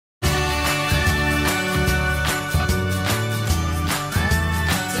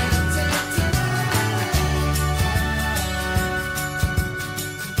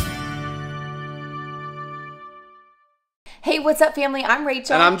Hey, what's up, family? I'm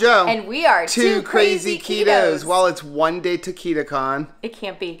Rachel. And I'm Joe. And we are two crazy ketos. Well, it's one day to Ketocon. It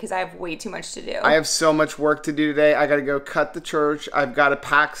can't be because I have way too much to do. I have so much work to do today. I got to go cut the church. I've got to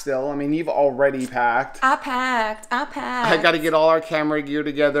pack still. I mean, you've already packed. I packed. I got to get all our camera gear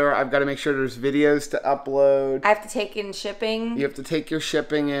together. I've got to make sure there's videos to upload. I have to take in shipping. You have to take your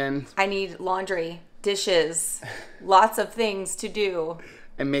shipping in. I need laundry, dishes, lots of things to do.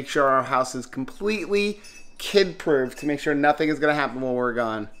 And make sure our house is completely kid-proof to make sure nothing is going to happen while we're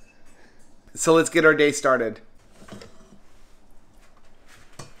gone. So let's get our day started.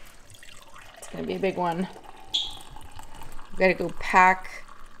 It's going to be a big one. We've got to go pack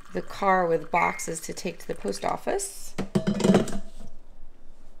the car with boxes to take to the post office.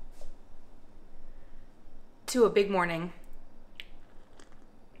 To a big morning.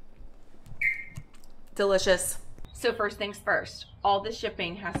 Delicious. So first things first, all the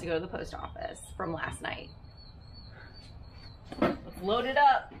shipping has to go to the post office from last night. Let's load it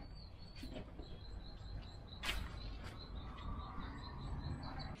up.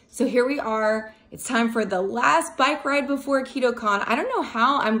 So here we are. It's time for the last bike ride before Ketocon. I don't know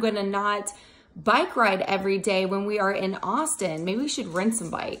how I'm gonna not bike ride every day when we are in Austin. Maybe we should rent some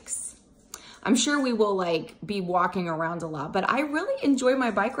bikes. I'm sure we will be walking around a lot, but I really enjoy my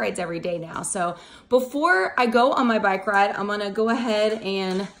bike rides every day now. So before I go on my bike ride, I'm gonna go ahead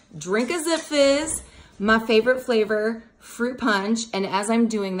and drink a Zip Fizz, my favorite flavor, fruit punch. And as I'm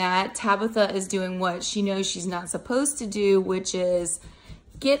doing that, Tabitha is doing what she knows she's not supposed to do, which is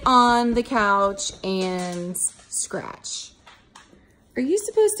get on the couch and scratch. Are you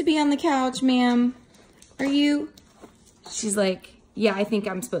supposed to be on the couch, ma'am? Are you? She's like, yeah, I think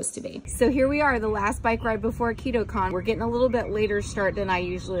I'm supposed to be. So here we are, the last bike ride before Ketocon. We're getting a little bit later start than I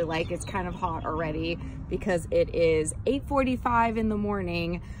usually like. It's kind of hot already because it is 8:45 in the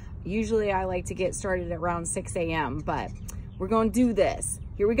morning. Usually I like to get started at around 6 a.m., but we're gonna do this.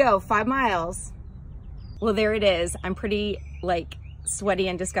 Here we go, 5 miles. Well, there it is. I'm pretty sweaty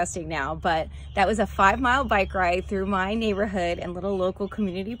and disgusting now, but that was a 5-mile bike ride through my neighborhood and little local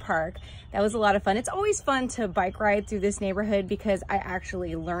community park. That was a lot of fun. It's always fun to bike ride through this neighborhood because I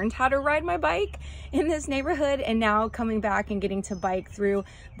actually learned how to ride my bike in this neighborhood, and now coming back and getting to bike through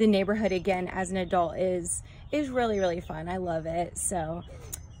the neighborhood again as an adult is really, really fun. I love it. So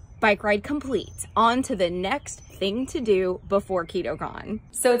bike ride complete. On to the next thing to do before Ketocon.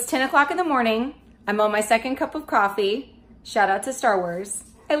 So it's 10 o'clock in the morning. I'm on my second cup of coffee. Shout out to Star Wars.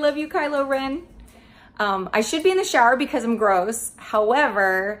 I love you, Kylo Ren. I should be in the shower because I'm gross.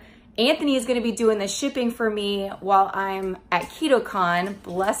 However, Anthony is gonna be doing the shipping for me while I'm at Ketocon.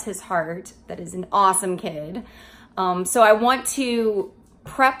 Bless his heart. That is an awesome kid. So I want to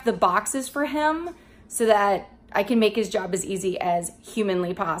prep the boxes for him so that I can make his job as easy as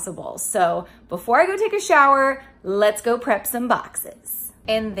humanly possible. So before I go take a shower, let's go prep some boxes.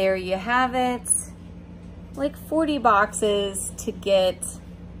 And there you have it. 40 boxes to get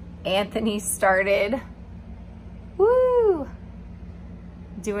Anthony started. Woo!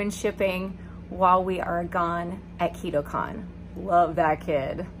 Doing shipping while we are gone at Ketocon. Love that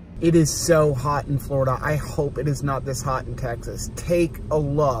kid. It is so hot in Florida. I hope it is not this hot in Texas. Take a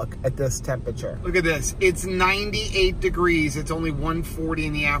look at this temperature. Look at this. It's 98 degrees. It's only 1:40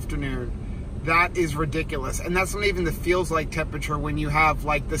 in the afternoon. That is ridiculous. And that's not even the feels like temperature when you have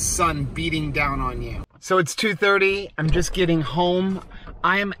the sun beating down on you. So it's 2:30. I'm just getting home.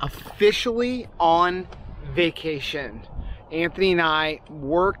 I am officially on vacation. Anthony and I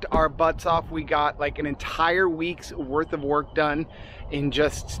worked our butts off. We got an entire week's worth of work done in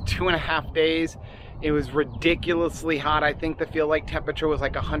just 2.5 days. It was ridiculously hot. I think the feel like temperature was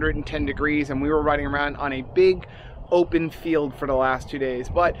 110 degrees, and we were riding around on a big open field for the last 2 days.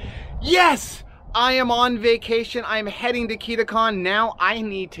 But yes, I am on vacation. I am heading to Ketocon. Now I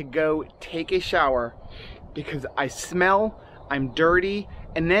need to go take a shower because I smell, I'm dirty,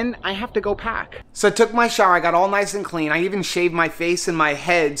 and then I have to go pack. So I took my shower, I got all nice and clean. I even shaved my face and my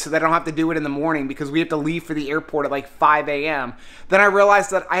head so that I don't have to do it in the morning because we have to leave for the airport at 5 a.m. Then I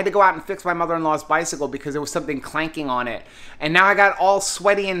realized that I had to go out and fix my mother-in-law's bicycle because there was something clanking on it. And now I got all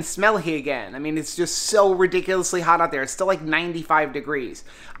sweaty and smelly again. I mean, it's just so ridiculously hot out there. It's still 95 degrees.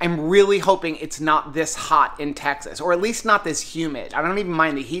 I'm really hoping it's not this hot in Texas, or at least not this humid. I don't even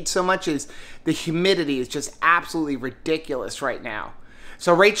mind the heat so much as the humidity is just absolutely ridiculous right now.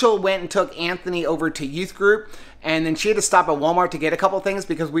 So Rachel went and took Anthony over to youth group, and then she had to stop at Walmart to get a couple things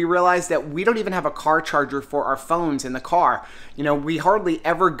because we realized that we don't even have a car charger for our phones in the car. You know, we hardly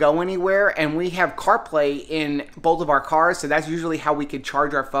ever go anywhere, and we have CarPlay in both of our cars, so that's usually how we could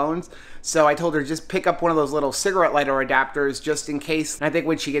charge our phones. So I told her just pick up one of those little cigarette lighter adapters just in case. And I think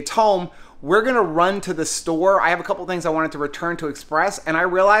when she gets home, we're gonna run to the store. I have a couple things I wanted to return to Express, and I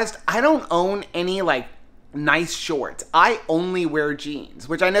realized I don't own any like nice shorts. I only wear jeans,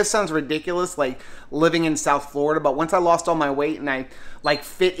 which I know sounds ridiculous, like living in South Florida, but once I lost all my weight and I like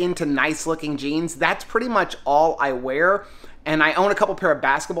fit into nice looking jeans, that's pretty much all I wear. And I own a couple pair of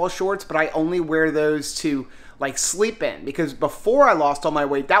basketball shorts, but I only wear those to like sleep in, because before I lost all my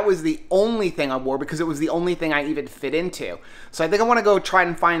weight, that was the only thing I wore because it was the only thing I even fit into. So I think I want to go try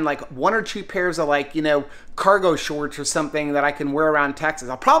and find like 1 or 2 pairs of like, you know, cargo shorts or something that I can wear around Texas.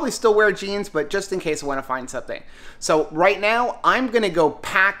 I'll probably still wear jeans, but just in case I want to find something. So right now I'm going to go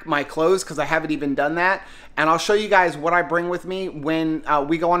pack my clothes because I haven't even done that. And I'll show you guys what I bring with me when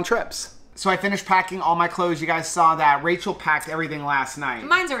we go on trips. So I finished packing all my clothes. You guys saw that. Rachel packed everything last night.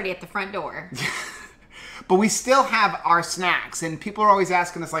 Mine's already at the front door. But we still have our snacks, and people are always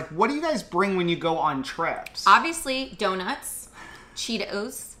asking us, like, what do you guys bring when you go on trips? Obviously, donuts,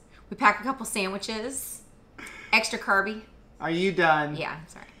 Cheetos. We pack a couple sandwiches, extra carby. Are you done? Yeah,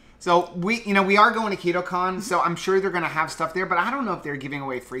 sorry. So we are going to Ketocon, so I'm sure they're going to have stuff there, but I don't know if they're giving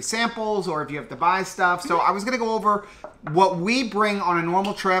away free samples or if you have to buy stuff. So I was going to go over what we bring on a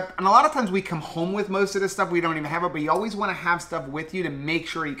normal trip, and a lot of times we come home with most of this stuff. We don't even have it, but you always want to have stuff with you to make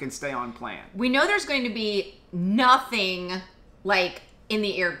sure you can stay on plan. We know there's going to be nothing like in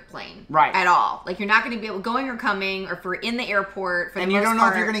the airplane, right, at all. Like you're not going to be able going or coming, or if we're in the airport for the most part. And you don't know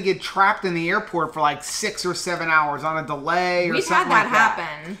if you're going to get trapped in the airport for like 6 or 7 hours on a delay or something like that. We've had that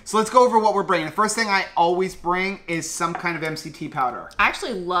happen. So let's go over what we're bringing. The first thing I always bring is some kind of MCT powder. I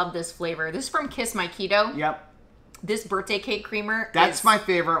actually love this flavor. This is from Kiss My Keto. Yep. This birthday cake creamer. That's my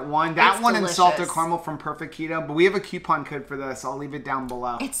favorite one. That one delicious. And salted caramel from Perfect Keto. But we have a coupon code for this. I'll leave it down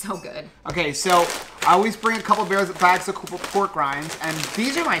below. It's so good. Okay, so I always bring a couple bags of pork rinds. And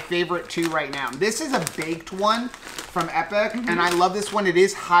these are my favorite two right now. This is a baked one from Epic. And I love this one. It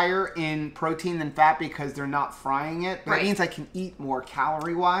is higher in protein than fat because they're not frying it. But that means I can eat more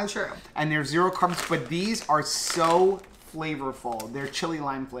calorie-wise. True. And they're 0 carbs. But these are so flavorful. They're chili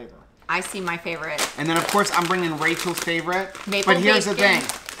lime flavor. I see my favorite. And then, of course, I'm bringing Rachel's favorite. Maple but here's bacon. the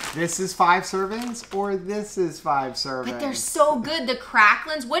thing. This is 5 servings or this is 5 servings? But they're so good. The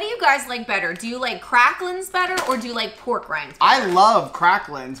cracklins. What do you guys like better? Do you like cracklins better or do you like pork rinds better? I love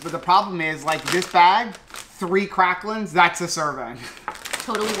cracklins, but the problem is, like, this bag, 3 cracklins, that's a serving.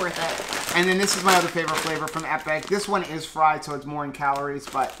 Totally worth it. And then this is my other favorite flavor from Epic. This one is fried, so it's more in calories,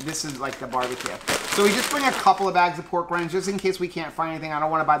 but this is like the barbecue. So we just bring a couple of bags of pork rinds just in case we can't find anything. I don't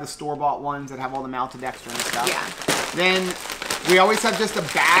want to buy the store-bought ones that have all the maltodextrin and stuff. Yeah. Then we always have just a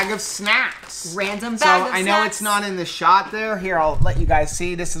bag of snacks. Random bag of snacks. snacks. I know it's not in the shot there. Here, I'll let you guys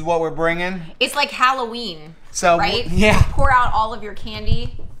see. This is what we're bringing. It's like Halloween, so, right? Yeah. Pour out all of your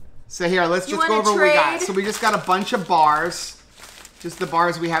candy. So here, let's just go over what we got. So we just got a bunch of bars. Just the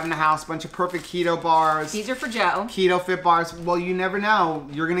bars we have in the house. Bunch of Perfect Keto bars. These are for Joe. Keto Fit bars. Well, you never know.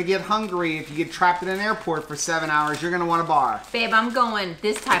 You're going to get hungry. If you get trapped in an airport for 7 hours, you're going to want a bar. Babe, I'm going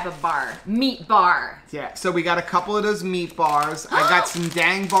this type of bar. Meat bar. Yeah, so we got a couple of those meat bars. I got some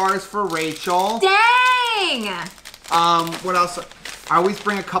dang bars for Rachel. Dang! What else? I always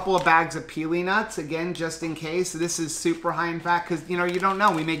bring a couple of bags of peely nuts, again, just in case. This is super high in fat because, you know, you don't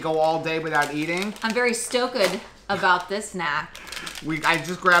know. We may go all day without eating. I'm very stoked about this snack. I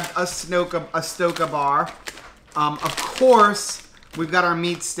just grabbed a Stoka bar. Of course, we've got our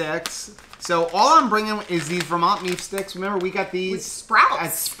meat sticks. So all I'm bringing is these Vermont meat sticks. Remember, we got these with Sprouts.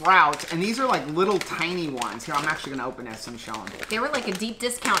 at Sprouts, and these are like little tiny ones. Here, I'm actually gonna open this and show them. They were like a deep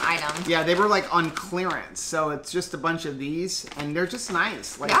discount item. Yeah, they were like on clearance. So it's just a bunch of these, and they're just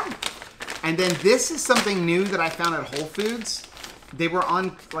nice. Like, yeah. And then this is something new that I found at Whole Foods. They were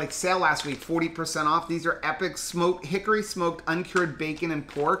on like sale last week, 40% off. These are Epic hickory smoked uncured bacon and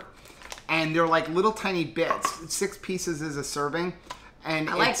pork. And they're like little tiny bits. 6 pieces is a serving. And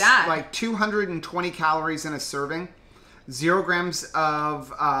I like it's that. like 220 calories in a serving. 0 grams of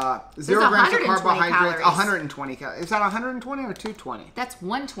 0 grams of carbohydrates. 120 calories. Is that 120 or 220? That's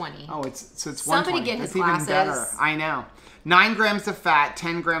 120. Oh, it's 120. Somebody get his That's glasses. Even better. I know. 9 grams of fat,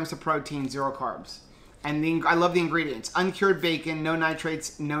 10 grams of protein, 0 carbs. And I love the ingredients. Uncured bacon, no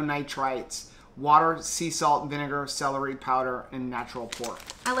nitrates, no nitrites. Water, sea salt, vinegar, celery powder, and natural pork.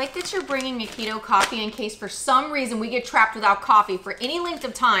 I like that you're bringing a keto coffee in case for some reason we get trapped without coffee for any length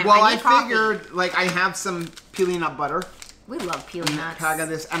of time. Well, I figured, like, I have some peely nut butter. We love peely nuts. I got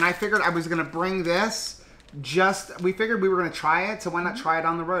this, and I figured I was going to bring this. We figured we were going to try it, so why not try it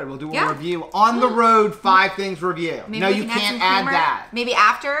on the road? We'll do a review. On the road, 5 things review. Maybe no, you can't add that. Maybe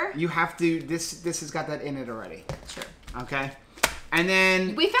after? You have to, this has got that in it already. Sure. Okay? And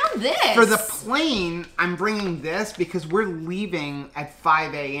then we found this. For the plane, I'm bringing this because we're leaving at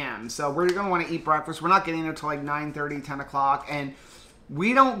 5 a.m. So we're going to want to eat breakfast. We're not getting there till like 9:30, 10 o'clock. And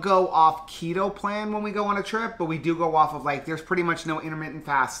we don't go off keto plan when we go on a trip, but we do go off of like, there's pretty much no intermittent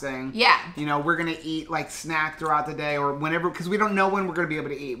fasting. Yeah. You know, we're going to eat like snack throughout the day or whenever, because we don't know when we're going to be able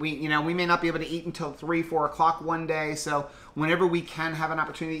to eat. We may not be able to eat until 3, 4 o'clock one day. So whenever we can have an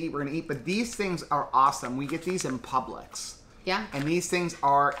opportunity to eat, we're going to eat. But these things are awesome. We get these in Publix. Yeah. And these things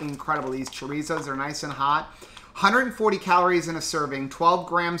are incredible. These chorizos are nice and hot. 140 calories in a serving, 12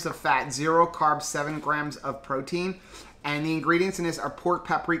 grams of fat, 0 carbs, 7 grams of protein. And the ingredients in this are pork,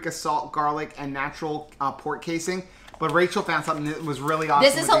 paprika, salt, garlic, and natural pork casing. But Rachel found something that was really awesome.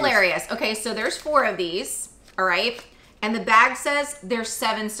 This is hilarious. Okay, so there's 4 of these, all right? And the bag says there's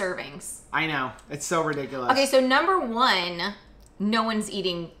 7 servings. I know. It's so ridiculous. Okay, so number 1, no one's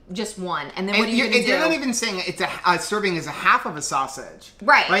eating just one. And then what are you going to do? They're not even saying it's a serving is a half of a sausage.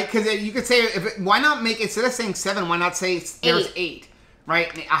 Right. Right? Because you could say, why not make, instead of saying 7, why not say there's 8?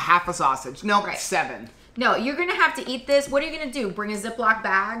 Right? A half a sausage. No, right. 7. No, you're going to have to eat this. What are you going to do? Bring a Ziploc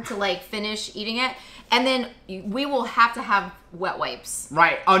bag to like finish eating it? And then we will have to have wet wipes.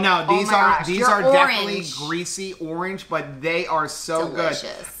 Right. Oh no, these are definitely orange. Greasy orange, but they are so delicious.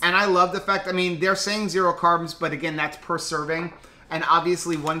 Good. And I love the fact, I mean, they're saying 0 carbs, but again, that's per serving. And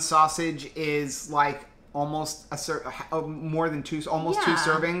obviously one sausage is like almost more than 2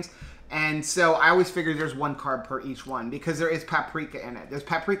 servings. And so I always figure there's 1 carb per each one because there is paprika in it. There's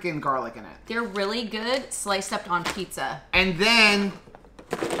paprika and garlic in it. They're really good sliced up on pizza. And then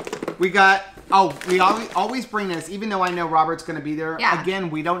we got, we always bring this, even though I know Robert's going to be there. Yeah. Again,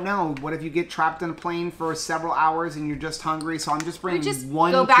 we don't know. What if you get trapped in a plane for several hours and you're just hungry? So I'm just bringing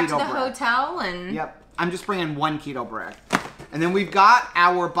 1 keto brick. Go back to the hotel and... Yep. I'm just bringing 1 keto brick. And then we've got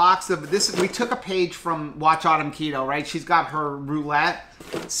our box of this. We took a page from Watch Autumn Keto, right? She's got her roulette.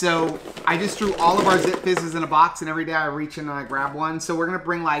 So I just threw all of our Zip Fizzes in a box, and every day I reach in and I grab one. So we're going to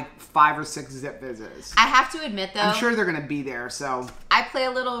bring like 5 or 6 Zip Fizzes. I have to admit, though. I'm sure they're going to be there, so. I play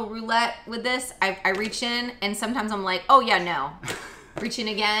a little roulette with this. I reach in, and sometimes I'm like, oh, yeah, no. Reach in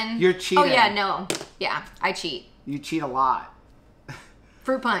again. You're cheating. Oh, yeah, no. Yeah, I cheat. You cheat a lot.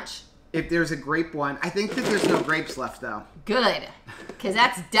 Fruit punch. If there's a grape one, I think that there's no grapes left, though. Good. Because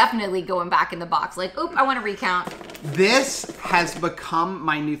that's definitely going back in the box. Like, oop, I want to recount. This has become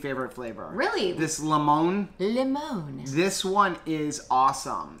my new favorite flavor. Really? This limon. Limon. This one is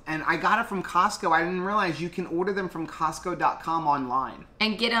awesome. And I got it from Costco. I didn't realize you can order them from Costco.com online.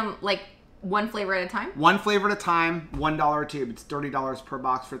 And get them, like, 1 flavor at a time? 1 flavor at a time, $1 a tube. It's $30 per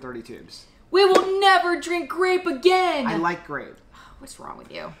box for 30 tubes. We will never drink grape again. I like grape. What's wrong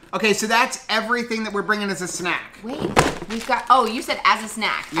with you? Okay, so that's everything that we're bringing as a snack. Wait, we've got, oh, you said as a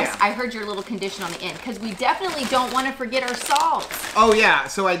snack. Yeah. I heard your little condition on the end, because we definitely don't want to forget our salt. Oh, yeah,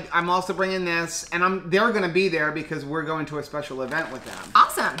 so I'm also bringing this, and they're going to be there because we're going to a special event with them.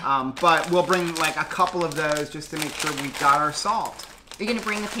 Awesome. But we'll bring like a couple of those just to make sure we've got our salt. Are you going to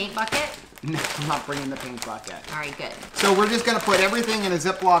bring the paint bucket? No, I'm not bringing the paint bucket. All right, good. So we're just going to put everything in a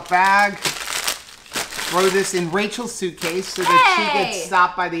Ziploc bag. Throw this in Rachel's suitcase so that she gets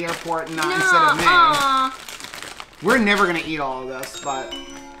stopped by the airport and not instead of me. We're never going to eat all of this, but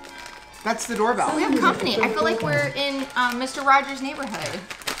that's the doorbell. So we have company. I feel like we're in Mr. Rogers' neighborhood.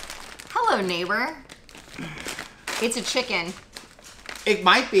 Hello, neighbor. It's a chicken. It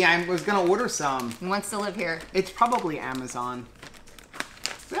might be. I was going to order some. He wants to live here. It's probably Amazon.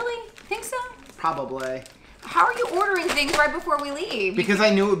 Really? Think so? Probably. How are you ordering things right before we leave? Because I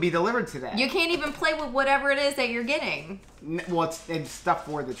knew it would be delivered today. You can't even play with whatever it is that you're getting. Well, it's stuff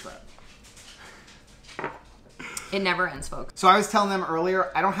for the trip. It never ends, folks. So I was telling them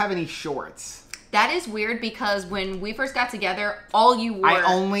earlier, I don't have any shorts. That is weird because when we first got together, all you wore I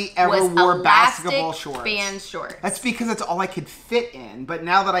only ever wore basketball shorts. Band shorts. That's because that's all I could fit in. But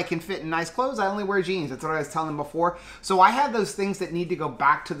now that I can fit in nice clothes, I only wear jeans. That's what I was telling them before. So I have those things that need to go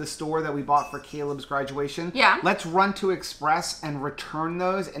back to the store that we bought for Caleb's graduation. Yeah. Let's run to Express and return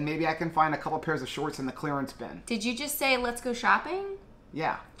those, and maybe I can find a couple pairs of shorts in the clearance bin. Did you just say, let's go shopping?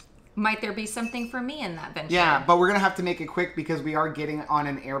 Yeah. Might there be something for me in that venture? Yeah, but we're going to have to make it quick because we are getting on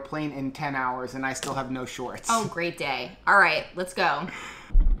an airplane in 10 hours and I still have no shorts. Oh, great day. All right, let's go.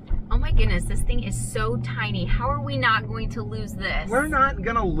 Oh my goodness, this thing is so tiny. How are we not going to lose this? We're not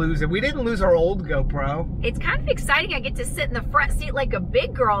going to lose it. We didn't lose our old GoPro. It's kind of exciting. I get to sit in the front seat like a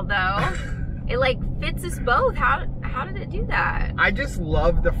big girl, though. It like fits us both. How did it do that? I just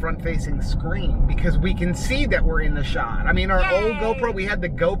love the front-facing screen because we can see that we're in the shot. I mean, our old GoPro, we had the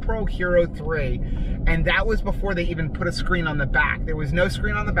GoPro Hero 3, and that was before they even put a screen on the back. There was no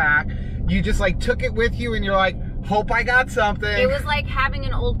screen on the back. You just like took it with you and you're like, Hope I got something. It was like having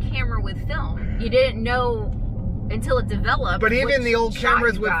an old camera with film. You didn't know until it developed. But even the old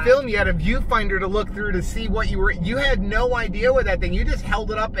cameras with film, you had a viewfinder to look through to see what you had no idea with that thing. You just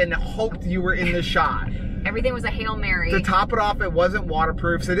held it up and hoped you were in the shot. Everything was a Hail Mary. To top it off, it wasn't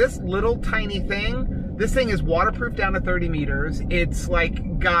waterproof. So this little tiny thing, this thing is waterproof down to 30 meters. It's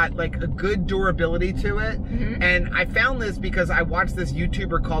like got like a good durability to it. And I found this because I watched this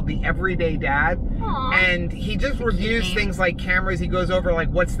YouTuber called The Everyday Dad. Aww. And he just reviews things like cameras. He goes over like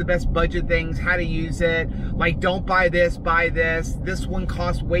what's the best budget things, how to use it. Like don't buy this, buy this. This one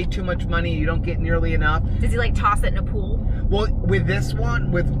costs way too much money. You don't get nearly enough. Does he like toss it in a pool? Well, with this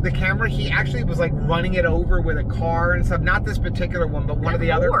one, with the camera, he actually was like running it over with a car and stuff. Not this particular one, but one of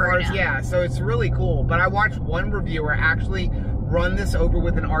the other cars. Yeah, so it's really cool. But I watched one reviewer actually run this over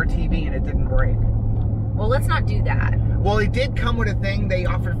with an RTV and it didn't break. Well, let's not do that. Well, it did come with a thing they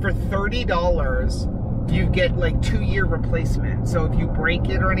offered for $30. You get like 2-year replacement. So if you break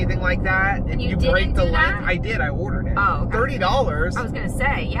it or anything like that, if you break the lens, I did. I ordered it. Oh, okay. $30. I was gonna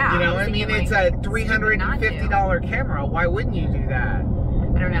say, yeah. You know, I mean, it's a $350 camera. Why wouldn't you do that?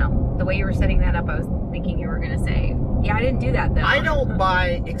 I don't know. The way you were setting that up, I was thinking you were gonna say, yeah, I didn't do that though. I don't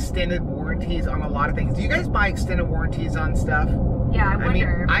buy extended warranties on a lot of things. Do you guys buy extended warranties on stuff? Yeah, I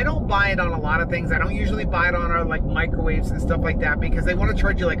wonder. mean, I don't buy it on a lot of things. I don't usually buy it on our like microwaves and stuff like that because they want to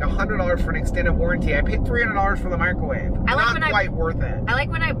charge you like $100 for an extended warranty. I paid $300 for the microwave. Not quite worth it. I like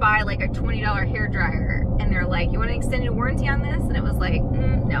when I buy like a $20 hair dryer and they're like, you want an extended warranty on this? And it was like,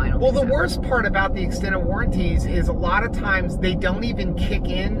 no, I don't. Well, the worst part about the extended warranties is a lot of times they don't even kick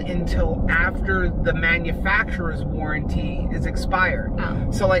in until after the manufacturer's warranty is expired.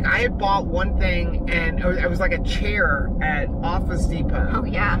 Oh. So like I had bought one thing and it was like a chair at Office Depot. Oh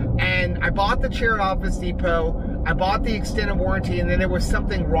yeah. And I bought the chair at Office Depot. I bought the extended warranty, and then there was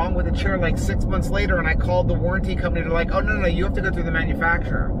something wrong with the chair like 6 months later, and I called the warranty company. They're like, "Oh no, you have to go through the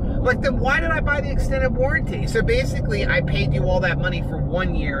manufacturer." Like, then why did I buy the extended warranty? So basically, I paid you all that money for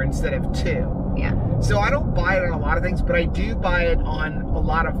 1 year instead of 2. Yeah. So I don't buy it on a lot of things, but I do buy it on a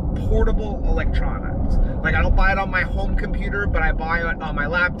lot of portable electronics. Like I don't buy it on my home computer, but I buy it on my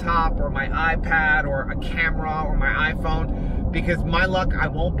laptop or my iPad or a camera or my iPhone. Because my luck, I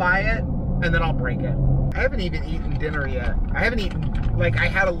won't buy it, and then I'll break it. I haven't even eaten dinner yet. I haven't eaten, like, I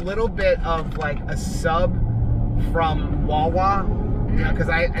had a little bit of, like, a sub from Wawa, you know, because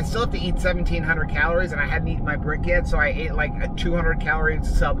I still have to eat 1,700 calories, and I hadn't eaten my brick yet, so I ate, like, a 200-calorie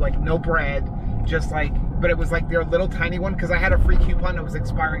sub, like, no bread, just, like, but it was, like, their little tiny one, because I had a free coupon that was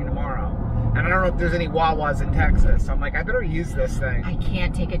expiring tomorrow. And I don't know if there's any Wawas in Texas. So I'm like, I better use this thing. I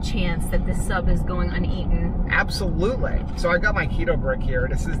can't take a chance that this sub is going uneaten. Absolutely. So I got my keto brick here.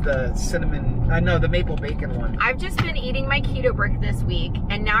 This is the cinnamon, no, the maple bacon one. I've just been eating my keto brick this week,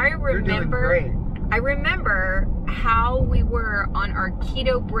 and now I remember. You're doing great. I remember how we were on our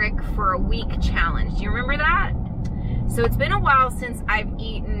keto brick for a week challenge. Do you remember that? So it's been a while since I've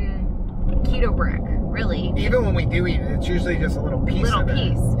eaten keto brick. Really. Even when we do eat it, it's usually just a little piece of it.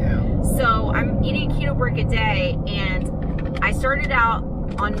 Yeah. So I'm eating a keto brick a day, and I started out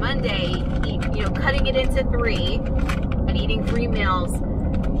on Monday, cutting it into 3 and eating 3 meals,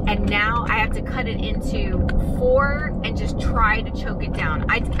 and now I have to cut it into 4 and just try to choke it down.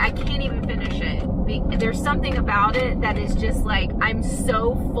 I can't even finish it. There's something about it that is just like, I'm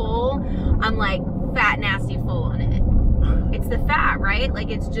so full, I'm like fat, nasty full on it. It's the fat, right? Like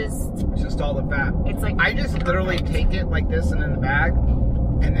it's just all the fat. It's like I just literally take it like this and in the bag,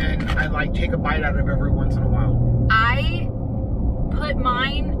 and then I like take a bite out of it every once in a while. I put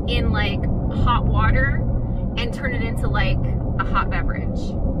mine in like hot water and turn it into like a hot beverage.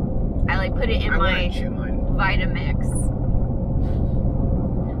 I like put it in my Vitamix.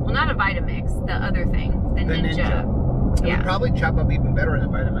 Well, not a Vitamix, the other thing, the Ninja. It would probably chop up even better in the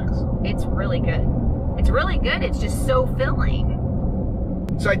Vitamix. It's really good. It's really good. It's just so filling.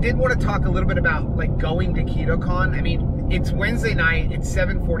 So I did want to talk a little bit about like going to Ketocon. I mean, it's Wednesday night. It's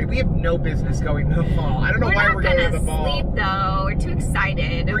 7:40. We have no business going to the mall. I don't know why we're going to the mall. We're not going to sleep though. We're too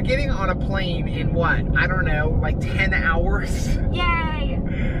excited. We're getting on a plane in what? I don't know, like 10 hours. Yay!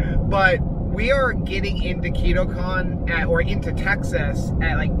 But we are getting into Ketocon or into Texas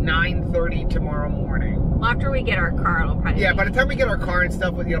at like 9:30 tomorrow morning. Well, after we get our car, it'll probably by the time we get our car and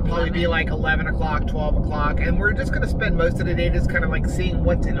stuff, it'll probably be like 11 o'clock, 12 o'clock. And we're just going to spend most of the day just kind of like seeing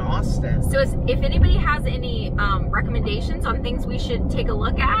what's in Austin. So if anybody has any recommendations on things we should take a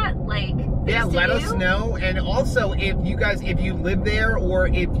look at, like let us know. And also, if you live there or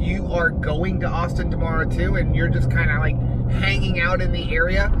if you are going to Austin tomorrow too, and you're just kind of like hanging out in the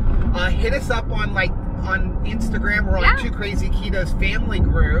area, hit us up on like on Instagram or on Two Crazy Ketos family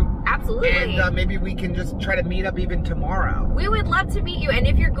group. Absolutely. And maybe we can just try to meet up even tomorrow. We would love to meet you. And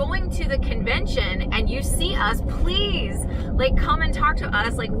if you're going to the convention and you see us, please, like, come and talk to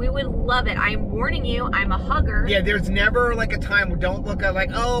us. Like, we would love it. I'm warning you, I'm a hugger. Yeah, there's never like a time where don't look at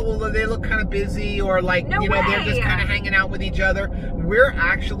like, oh, well, they look kind of busy, or like, no you know, way. they're just kind of hanging out with each other. We're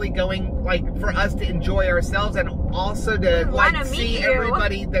actually going, like, for us to enjoy ourselves and also to like see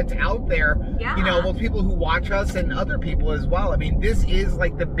everybody that's out there. Yeah. You know, well, people who watch us and other people as well. I mean, this is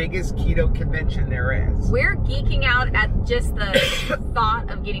like the biggest keto convention there is. We're geeking out at just the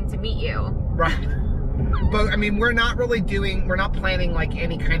thought of getting to meet you. Right. But I mean, we're not planning like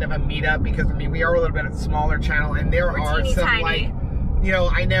any kind of a meetup, because I mean, we are a little bit of a smaller channel, and there are some tiny. Like, you know,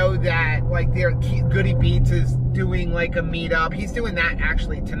 I know that like Goody Beats is doing like a meetup. He's doing that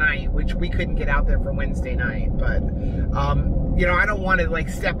actually tonight, which we couldn't get out there for Wednesday night. But you know, I don't want to like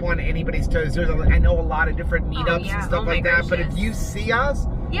step on anybody's toes. I know a lot of different meetups and stuff like that. But if you see us,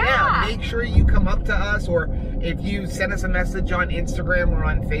 make sure you come up to us, or if you send us a message on Instagram or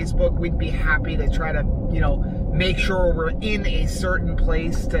on Facebook, we'd be happy to try to, you know, make sure we're in a certain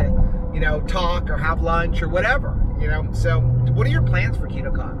place to, you know, talk or have lunch or whatever, you know. So what are your plans for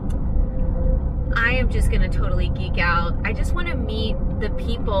Ketocon? I am just going to totally geek out. I just want to meet the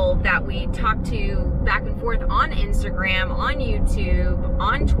people that we talk to back and forth on Instagram, on YouTube,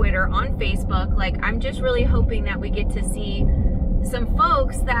 on Twitter, on Facebook. Like, I'm just really hoping that we get to see some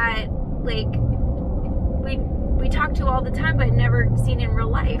folks that, like, we talk to all the time but never seen in real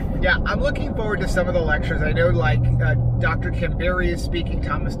life. Yeah, I'm looking forward to some of the lectures. I know, like, Dr. Kim Berry is speaking,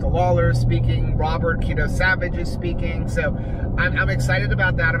 Thomas DeLawler is speaking, Robert Keto Savage is speaking. So I'm excited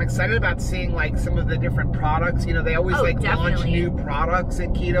about that. I'm excited about seeing like some of the different products. You know, they always launch new products at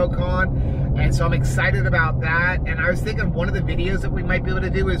Ketocon. And so I'm excited about that. And I was thinking one of the videos that we might be able to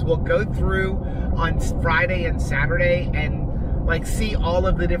do is we'll go through on Friday and Saturday and like see all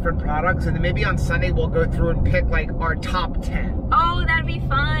of the different products, and then maybe on Sunday we'll go through and pick like our top 10. Oh, that'd be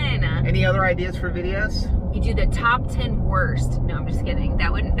fun. Any other ideas for videos? You do the top 10 worst. No, I'm just kidding.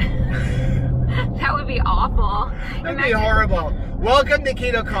 That wouldn't that would be awful. That'd be horrible. Welcome to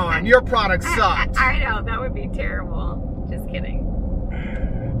Ketocon. Your product sucks. I know, that would be terrible. Just kidding.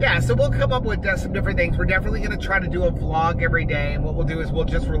 Yeah, so we'll come up with some different things. We're definitely going to try to do a vlog every day, and what we'll do is we'll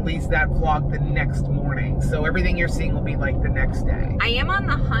just release that vlog the next morning. So everything you're seeing will be like the next day. I am on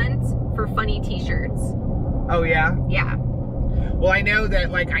the hunt for funny t-shirts. Oh, yeah? Yeah. Well, I know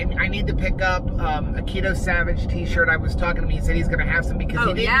that, like, I need to pick up a Keto Savage t-shirt. I was talking to him. He said he's going to have some because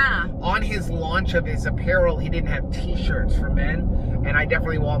he didn't, on his launch of his apparel, he didn't have t-shirts for men. And I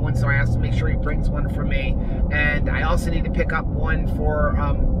definitely want one, so I asked to make sure he brings one for me. And I also need to pick up one for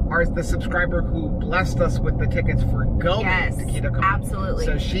the subscriber who blessed us with the tickets for going to Ketocon. Absolutely.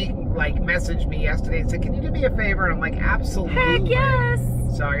 So she like messaged me yesterday and said, "Can you do me a favor?" And I'm like, "Absolutely." Heck yes.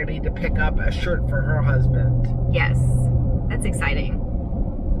 So I need to pick up a shirt for her husband. Yes, that's exciting.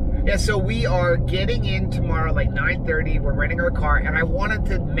 Yeah, so we are getting in tomorrow, like 9:30. We're renting our car, and I wanted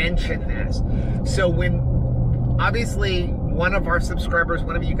to mention this. So obviously, one of our subscribers,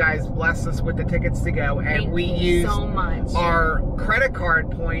 one of you guys, blessed us with the tickets to go, and we used so much our credit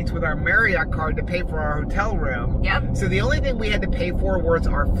card points with our Marriott card to pay for our hotel room. Yep. So the only thing we had to pay for was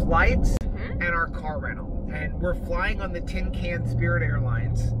our flights and our car rental. And we're flying on the Tin Can Spirit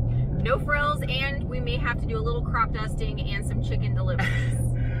Airlines. No frills, and we may have to do a little crop dusting and some chicken deliveries.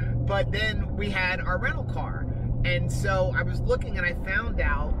 But then we had our rental car. And so I was looking and I found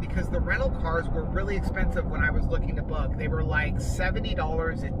out, because the rental cars were really expensive when I was looking to book. They were like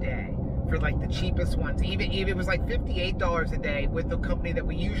 $70 a day for like the cheapest ones. Even it was like $58 a day with the company that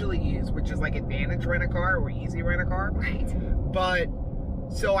we usually use, which is like Advantage Rent-A-Car or Easy Rent-A-Car. Right. But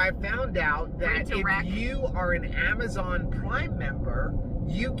so I found out that if you are an Amazon Prime member,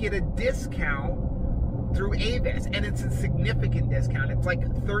 you get a discount through Avis, and it's a significant discount. It's like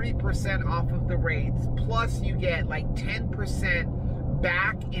 30% off of the rates, plus you get like 10%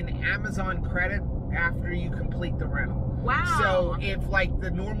 back in Amazon credit after you complete the rental. Wow. So if like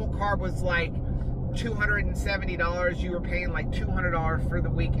the normal car was like $270, you were paying like $200 for the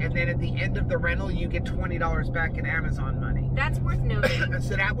week, and then at the end of the rental you get $20 back in Amazon money. That's worth noting.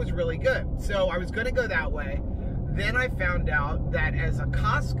 So that was really good. So I was going to go that way. Then I found out that as a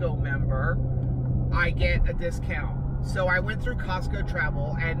Costco member, I get a discount. So I went through Costco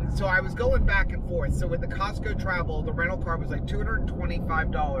Travel, and so I was going back and forth. So with the Costco Travel, the rental car was like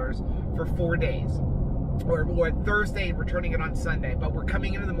 $225 for 4 days. Or Thursday, returning it on Sunday. But we're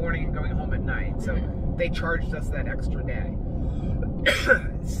coming in the morning and going home at night. So they charged us that extra day.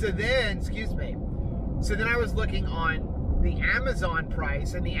 So then I was looking on the Amazon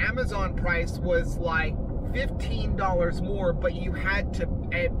price, and the Amazon price was like $15 more, but you had to,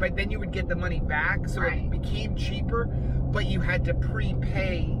 but then you would get the money back, so it became cheaper, but you had to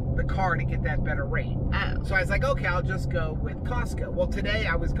prepay the car to get that better rate. Oh. So I was like, okay, I'll just go with Costco. Well, today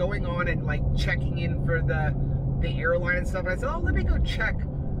I was going on and like checking in for the airline and stuff. And I said, oh, let me go check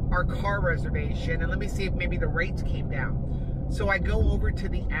our car reservation and let me see if maybe the rates came down. So I go over to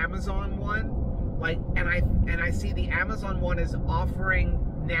the Amazon one, like, and I see the Amazon one is offering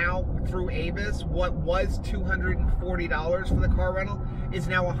now through Avis what was $240 for the car rental is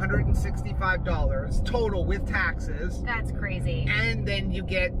now $165 total with taxes. That's crazy. And then you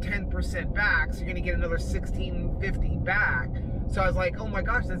get 10% back, so you're gonna get another $1,650 back. So I was like, oh my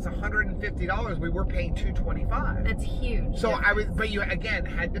gosh, that's $150. We were paying $225. That's huge. So I was, but you again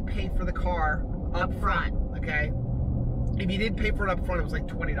had to pay for the car up front. Okay. If you didn't pay for it up front, it was like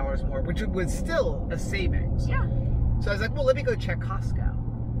 $20 more, which was still a savings. Yeah. So I was like, well, let me go check Costco.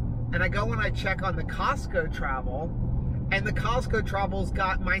 And I go and I check on the Costco travel, and the Costco travel's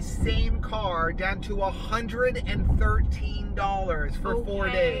got my same car down to $113 for 4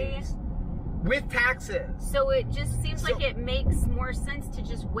 days with taxes. So it just seems like it makes more sense to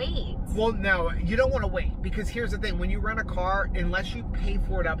just wait. Well, no, you don't want to wait, because here's the thing. When you rent a car, unless you pay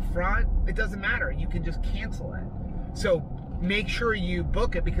for it up front, it doesn't matter. You can just cancel it. So make sure you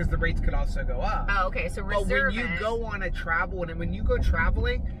book it, because the rates could also go up. Oh, okay, so reserve But when you go on a travel, and when you go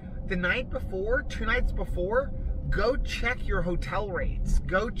traveling, the night before, 2 nights before, go check your hotel rates.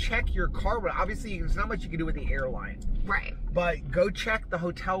 Go check your car rate. Obviously, there's not much you can do with the airline. Right. But go check the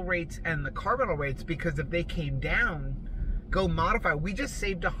hotel rates and the car rental rates, because if they came down, go modify. We just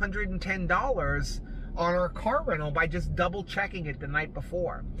saved $110 on our car rental by just double checking it the night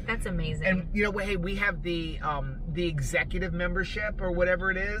before. That's amazing. And you know, hey, we have the executive membership or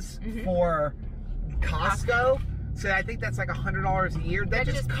whatever it is for Costco. So I think that's like $100 a year. That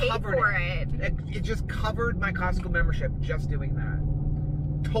just covered it. It just covered my Costco membership just doing that.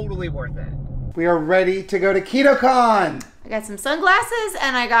 Totally worth it. We are ready to go to Ketocon. I got some sunglasses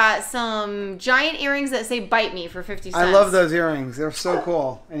and I got some giant earrings that say "Bite Me" for 50 cents. I love those earrings. They're so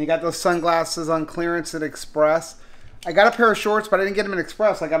cool. And you got those sunglasses on clearance at Express. I got a pair of shorts, but I didn't get them at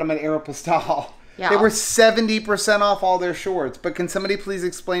Express. I got them at Aeropostale. Yeah. They were 70% off all their shorts. But can somebody please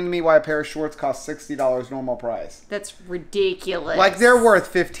explain to me why a pair of shorts costs $60 normal price? That's ridiculous. Like, they're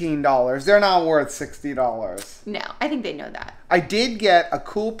worth $15. They're not worth $60. No, I think they know that. I did get a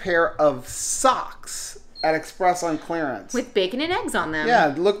cool pair of socks at Express on clearance. With bacon and eggs on them.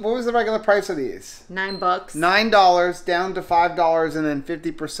 Yeah, look, what was the regular price of these? $9. $9 down to $5 and then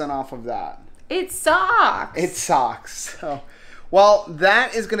 50% off of that. It's socks. It's socks. So, well,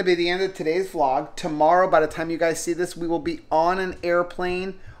 that is going to be the end of today's vlog. Tomorrow, by the time you guys see this, we will be on an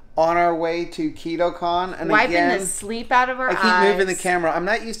airplane on our way to Ketocon. And wiping again, the sleep out of our eyes. I keep moving the camera. I'm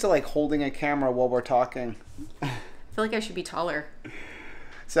not used to like holding a camera while we're talking. I feel like I should be taller.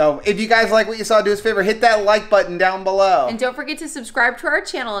 So if you guys like what you saw, do us a favor, hit that like button down below. And don't forget to subscribe to our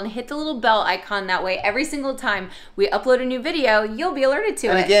channel and hit the little bell icon. That way, every single time we upload a new video, you'll be alerted to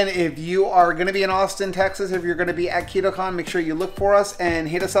it. And again, if you are going to be in Austin, Texas, if you're going to be at Ketocon, make sure you look for us and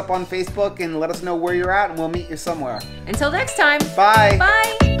hit us up on Facebook and let us know where you're at, and we'll meet you somewhere. Until next time. Bye. Bye.